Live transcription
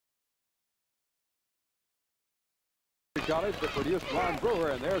College that produced Ron Brewer,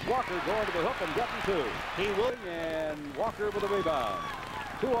 and there's Walker going to the hook and getting two. He will. And Walker with a rebound.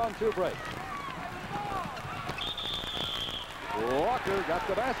 2-on-2 break. Walker got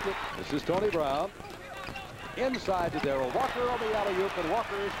the basket. This is Tony Brown. Inside to Darrell. Walker on the alley-oop, and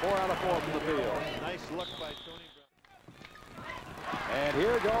Walker is 4 out of 4 from the field. Nice look by Tony Brown. And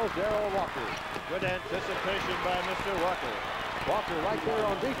here goes Darrell Walker. Good anticipation by Mr. Walker. Walker right there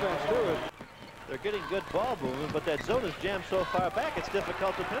on defense, too. They're getting good ball movement, but that zone is jammed so far back, it's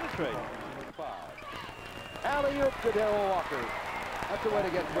difficult to penetrate. Alley-oop to Darrell Walker. That's the way to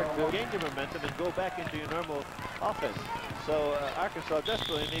get quick, too. Gain your momentum and go back into your normal offense. So Arkansas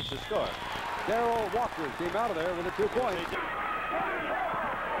desperately needs to score. Darrell Walker came out of there with a 2 point. Nice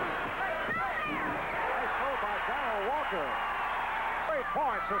throw by Darrell Walker. 3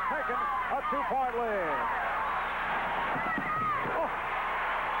 points has taken a 2-point lead.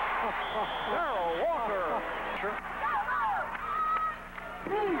 Darrell Walker.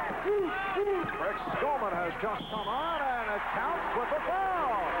 Rick Stolman has just come on, and it counts with a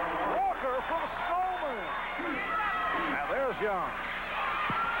foul. Walker from Stolman. And there's Young.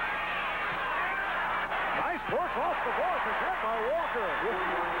 Nice work off the boards again by Walker.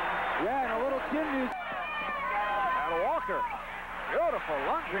 Yeah, and a little chin news. And Walker. Beautiful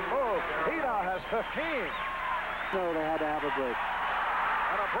lunging move. He now has 15. So they had to have a break.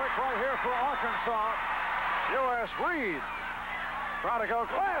 And a break right here for Arkansas. U.S. Reed. Trying to go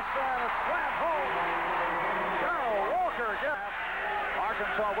glass, and it's flat home. Darrell Walker again.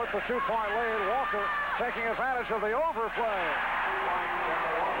 Arkansas with the 2-point lead. Walker taking advantage of the overplay.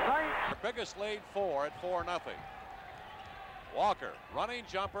 Biggest lead 4 at 4-0. Walker, running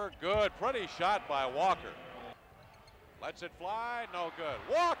jumper, good. Pretty shot by Walker. Lets it fly, no good.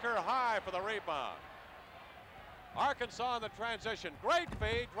 Walker high for the rebound. Arkansas in the transition. Great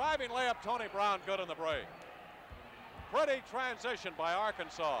feed, driving layup, Tony Brown good on the break. Pretty transition by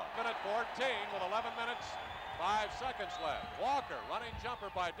Arkansas. Minute 14 with 11 minutes, 5 seconds left. Walker, running jumper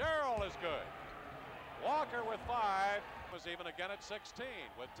by Darrell is good. Walker with 5, was even again at 16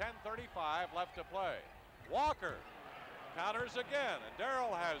 with 10:35 left to play. Walker counters again, and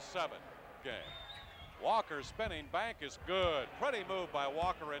Darrell has 7 game. Walker spinning bank is good. Pretty move by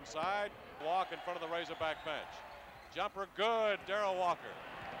Walker inside. Walk in front of the Razorback bench. Jumper good, Darrell Walker.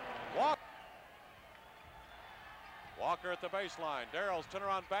 Walker at the baseline. Darrell's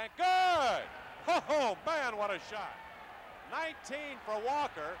turnaround bank, good! Oh man, what a shot. 19 for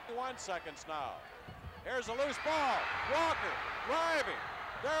Walker, 1 seconds now. Here's a loose ball. Walker driving.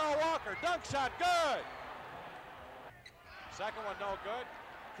 Darrell Walker, dunk shot, good. Second one no good.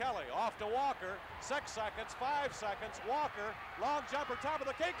 Kelly off to Walker. 6 seconds, 5 seconds. Walker, long jumper, top of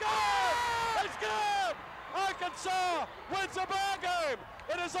the key. Good! It's good! Arkansas wins a ball game.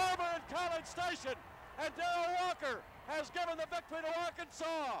 It is over in College Station. And Darrell Walker has given the victory to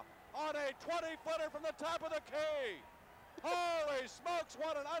Arkansas on a 20-footer from the top of the key. Holy smokes,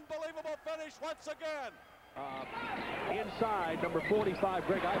 what an unbelievable finish once again. Inside, number 45,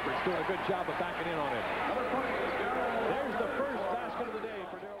 Greg Eifert's doing a good job of backing in on him. There's the first basket of the day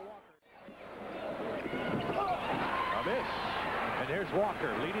for Darrell Walker. A miss. And there's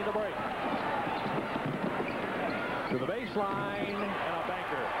Walker leading the break. To the baseline, and a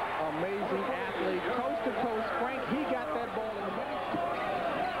banker. Amazing athlete, coast to coast. Frank, he got that ball in the middle.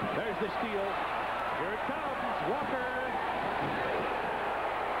 There's the steal. Here it comes, Walker.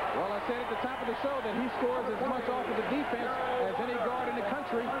 Well, I said at the top of the show that he scores as much off of the defense as any guard in the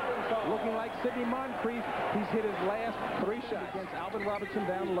country. Looking like Sidney Moncrief, he's hit his last 3 shots against Alvin Robertson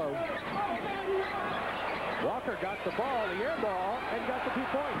down low. Walker got the ball, the air ball, and got the 2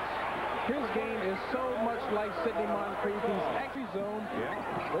 points. His game is so much like Sidney Moncrief. He's actually zoned. Yeah.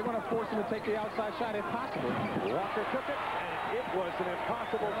 They're going to force him to take the outside shot if possible. Walker took it, and it was an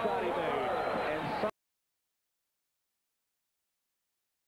impossible shot he made.